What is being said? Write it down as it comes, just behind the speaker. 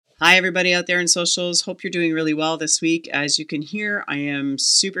Hi, everybody out there in socials. Hope you're doing really well this week. As you can hear, I am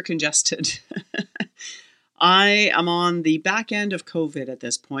super congested. I am on the back end of COVID at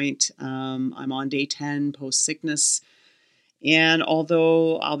this point. I'm on day 10 post sickness. And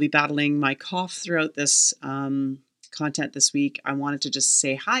although I'll be battling my cough throughout this content this week, I wanted to just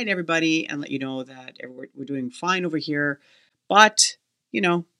say hi to everybody and let you know that we're doing fine over here. But,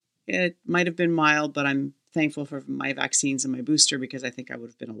 it might have been mild, but I'm thankful for my vaccines and my booster because I think I would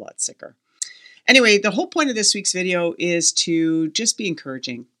have been a lot sicker. Anyway, the whole point of this week's video is to just be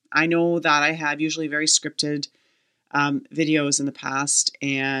encouraging. I know that I have usually very scripted videos in the past,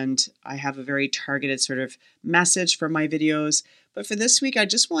 and I have a very targeted sort of message for my videos. But for this week, I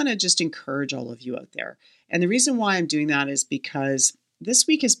just want to just encourage all of you out there. And the reason why I'm doing that is because this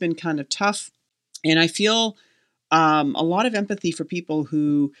week has been kind of tough, and I feel a lot of empathy for people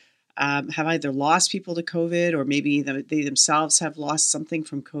who have either lost people to COVID or maybe they themselves have lost something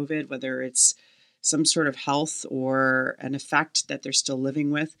from COVID, whether it's some sort of health or an effect that they're still living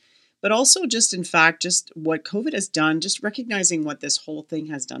with. But also just, in fact, just what COVID has done, just recognizing what this whole thing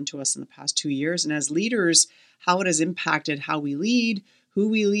has done to us in the past 2 years. And as leaders, how it has impacted how we lead, who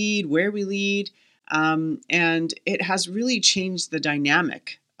we lead, where we lead. And it has really changed the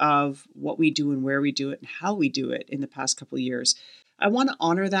dynamic of what we do and where we do it and how we do it in the past couple of years. I want to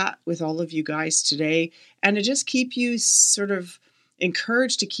honor that with all of you guys today and to just keep you sort of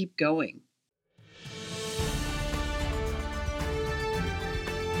encouraged to keep going.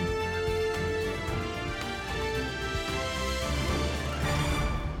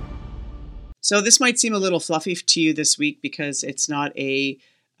 So this might seem a little fluffy to you this week because it's not a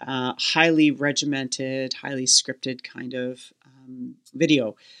highly regimented, highly scripted kind of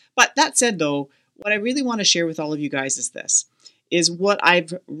video. But that said, though, what I really want to share with all of you guys is what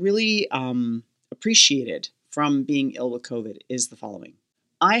I've really appreciated from being ill with COVID is the following.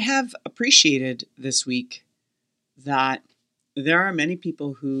 I have appreciated this week that there are many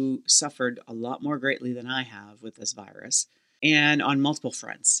people who suffered a lot more greatly than I have with this virus and on multiple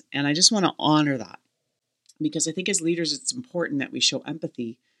fronts. And I just want to honor that because I think as leaders, it's important that we show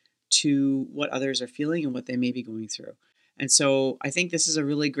empathy to what others are feeling and what they may be going through. And so I think this is a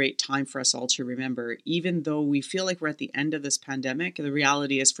really great time for us all to remember, even though we feel like we're at the end of this pandemic, the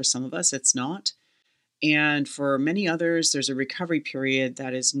reality is for some of us, it's not. And for many others, there's a recovery period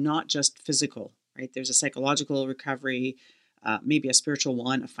that is not just physical, right? There's a psychological recovery, maybe a spiritual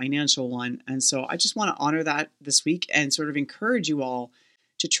one, a financial one. And so I just want to honor that this week and sort of encourage you all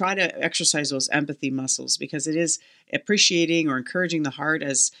to try to exercise those empathy muscles because it is appreciating or encouraging the heart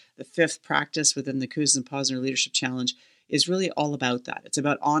as the fifth practice within the Kuz and Posner Leadership Challenge is really all about that. It's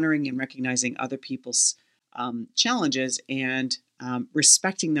about honoring and recognizing other people's challenges and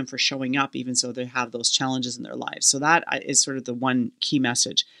respecting them for showing up, even so they have those challenges in their lives. So that is sort of the one key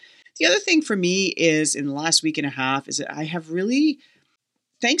message. The other thing for me is in the last week and a half is that I have really,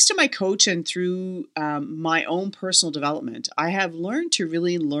 thanks to my coach and through my own personal development, I have learned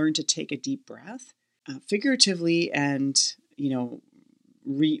to take a deep breath, figuratively and,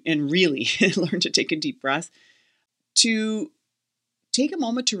 really learn to take a deep breath, to take a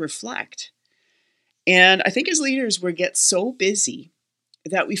moment to reflect. And I think as leaders, we get so busy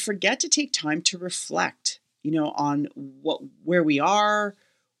that we forget to take time to reflect, on where we are,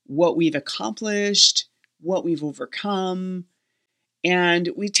 what we've accomplished, what we've overcome. And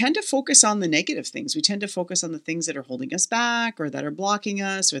we tend to focus on the negative things. We tend to focus on the things that are holding us back or that are blocking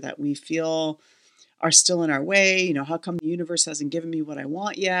us or that we feel are still in our way. How come the universe hasn't given me what I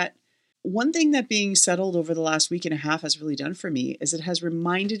want yet? One thing that being settled over the last week and a half has really done for me is it has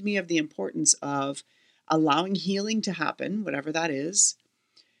reminded me of the importance of allowing healing to happen, whatever that is,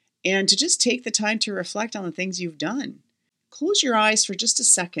 and to just take the time to reflect on the things you've done. Close your eyes for just a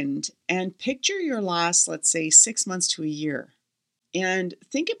second and picture your last, let's say, 6 months to a year. And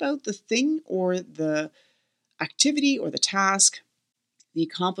think about the thing or the activity or the task, the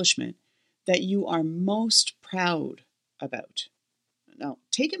accomplishment that you are most proud about. Now,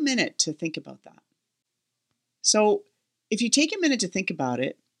 take a minute to think about that. So, if you take a minute to think about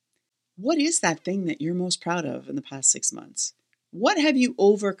it, what is that thing that you're most proud of in the past 6 months? What have you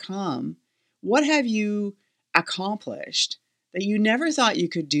overcome? What have you accomplished that you never thought you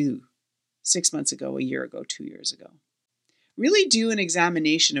could do 6 months ago, a year ago, 2 years ago? Really do an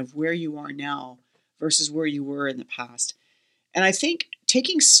examination of where you are now versus where you were in the past. And I think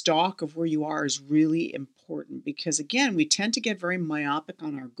taking stock of where you are is really important because, again, we tend to get very myopic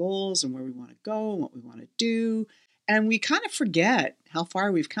on our goals and where we want to go and what we want to do. And we kind of forget how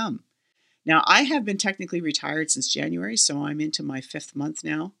far we've come. Now, I have been technically retired since January, so I'm into my 5th month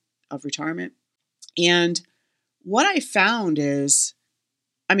now of retirement. And what I found is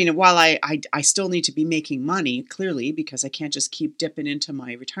I mean, while I still need to be making money, clearly, because I can't just keep dipping into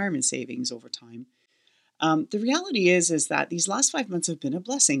my retirement savings over time. The reality is that these last 5 months have been a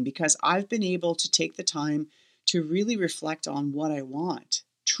blessing because I've been able to take the time to really reflect on what I want,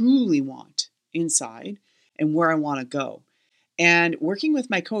 truly want inside, and where I want to go. And working with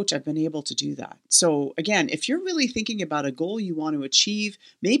my coach, I've been able to do that. So, again, if you're really thinking about a goal you want to achieve,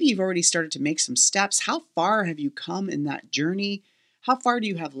 maybe you've already started to make some steps. How far have you come in that journey? How far do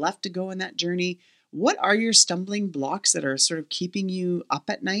you have left to go in that journey? What are your stumbling blocks that are sort of keeping you up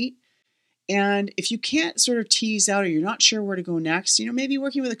at night? And if you can't sort of tease out or you're not sure where to go next, maybe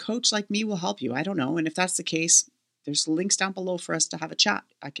working with a coach like me will help you. I don't know. And if that's the case, there's links down below for us to have a chat.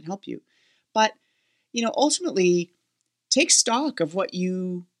 I can help you. But, ultimately, take stock of what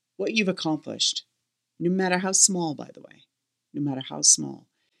you've accomplished, no matter how small, by the way, no matter how small.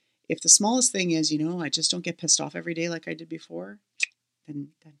 If the smallest thing is, I just don't get pissed off every day like I did before, then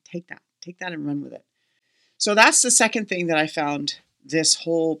take that and run with it. So that's the second thing that I found this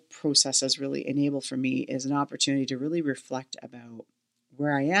whole process has really enabled for me is an opportunity to really reflect about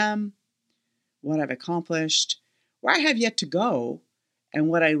where I am, what I've accomplished, where I have yet to go, and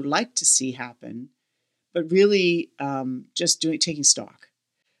what I would like to see happen, but really just taking stock.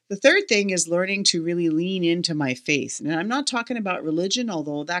 The third thing is learning to really lean into my faith. And I'm not talking about religion,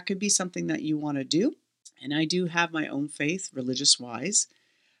 although that could be something that you want to do. And I do have my own faith, religious wise.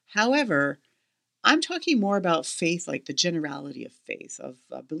 However, I'm talking more about faith, like the generality of faith, of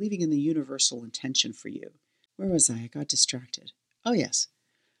believing in the universal intention for you. Where was I? I got distracted. Oh, yes,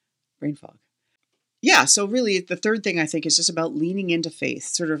 brain fog. Yeah, so really the third thing I think is just about leaning into faith,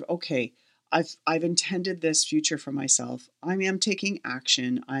 sort of, okay, I've intended this future for myself. I am taking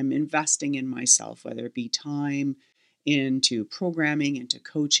action. I'm investing in myself, whether it be time into programming, into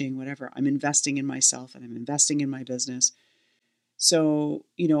coaching, whatever. I'm investing in myself and I'm investing in my business. So,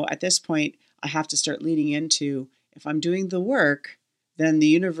 at this point, I have to start leaning into if I'm doing the work, then the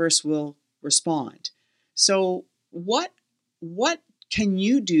universe will respond. So, what can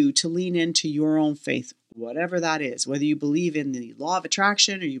you do to lean into your own faith, whatever that is, whether you believe in the law of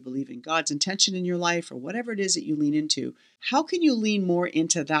attraction or you believe in God's intention in your life or whatever it is that you lean into? How can you lean more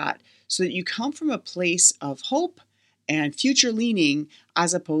into that so that you come from a place of hope and future leaning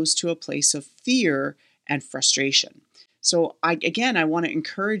as opposed to a place of fear and frustration? So I want to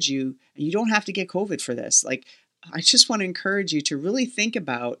encourage you, and you don't have to get COVID for this. I just want to encourage you to really think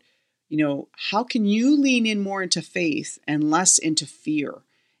about, how can you lean in more into faith and less into fear?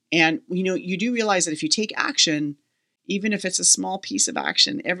 And, you do realize that if you take action, even if it's a small piece of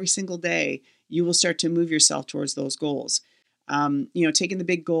action every single day, you will start to move yourself towards those goals. Taking the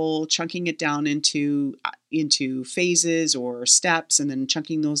big goal, chunking it down into phases or steps, and then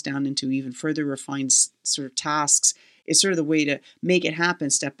chunking those down into even further refined sort of tasks is sort of the way to make it happen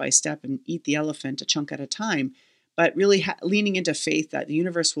step by step and eat the elephant a chunk at a time. But really leaning into faith that the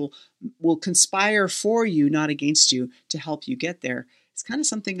universe will conspire for you, not against you, to help you get there. It's kind of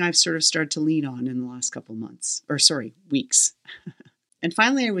something I've sort of started to lean on in the last couple months, weeks. And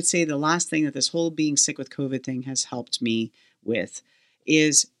finally, I would say the last thing that this whole being sick with COVID thing has helped me with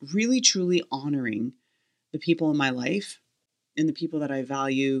is really truly honoring the people in my life and the people that I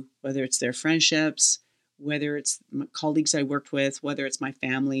value, whether it's their friendships, whether it's colleagues I worked with, whether it's my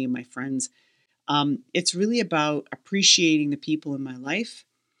family, my friends. It's really about appreciating the people in my life,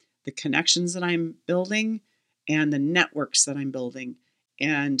 the connections that I'm building, and the networks that I'm building.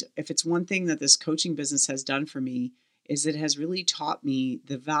 And if it's one thing that this coaching business has done for me, is it has really taught me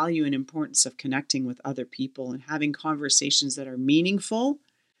the value and importance of connecting with other people and having conversations that are meaningful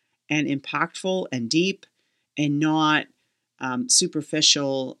and impactful and deep and not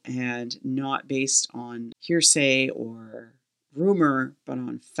superficial and not based on hearsay or rumor, but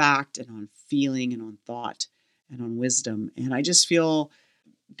on fact and on feeling and on thought and on wisdom. And I just feel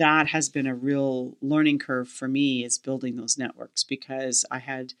that has been a real learning curve for me, is building those networks, because I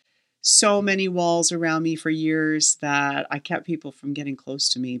had so many walls around me for years that I kept people from getting close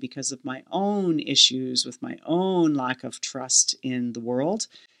to me because of my own issues with my own lack of trust in the world.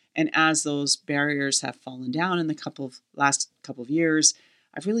 And as those barriers have fallen down in the last couple of years,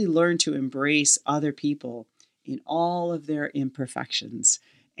 I've really learned to embrace other people in all of their imperfections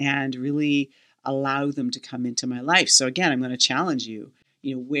and really allow them to come into my life. So again, I'm going to challenge you.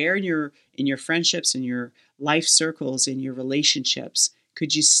 Where in your friendships, in your life circles, in your relationships,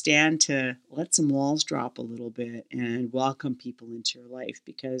 could you stand to let some walls drop a little bit and welcome people into your life?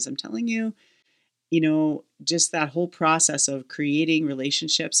 Because I'm telling you, just that whole process of creating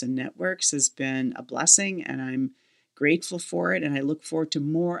relationships and networks has been a blessing, and I'm grateful for it. And I look forward to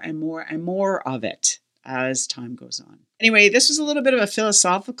more and more and more of it. as time goes on. Anyway, this was a little bit of a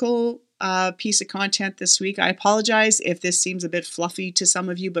philosophical piece of content this week. I apologize if this seems a bit fluffy to some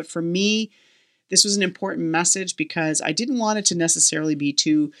of you, but for me, this was an important message because I didn't want it to necessarily be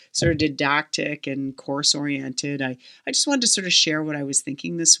too sort of didactic and course oriented. I just wanted to sort of share what I was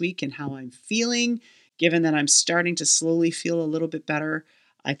thinking this week and how I'm feeling, given that I'm starting to slowly feel a little bit better.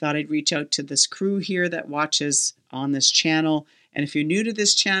 I thought I'd reach out to this crew here that watches on this channel. And if you're new to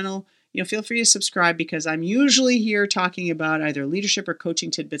this channel, feel free to subscribe because I'm usually here talking about either leadership or coaching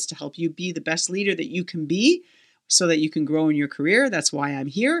tidbits to help you be the best leader that you can be so that you can grow in your career. That's why I'm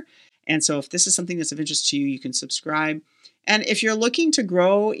here. And so if this is something that's of interest to you, you can subscribe. And if you're looking to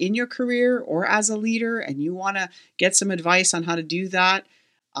grow in your career or as a leader and you want to get some advice on how to do that,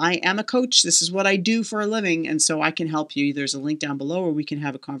 I am a coach. This is what I do for a living. And so I can help you. There's a link down below where we can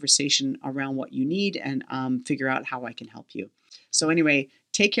have a conversation around what you need and figure out how I can help you. So anyway,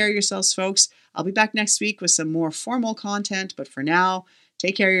 take care of yourselves, folks. I'll be back next week with some more formal content. But for now,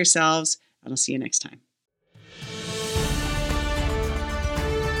 take care of yourselves and I'll see you next time.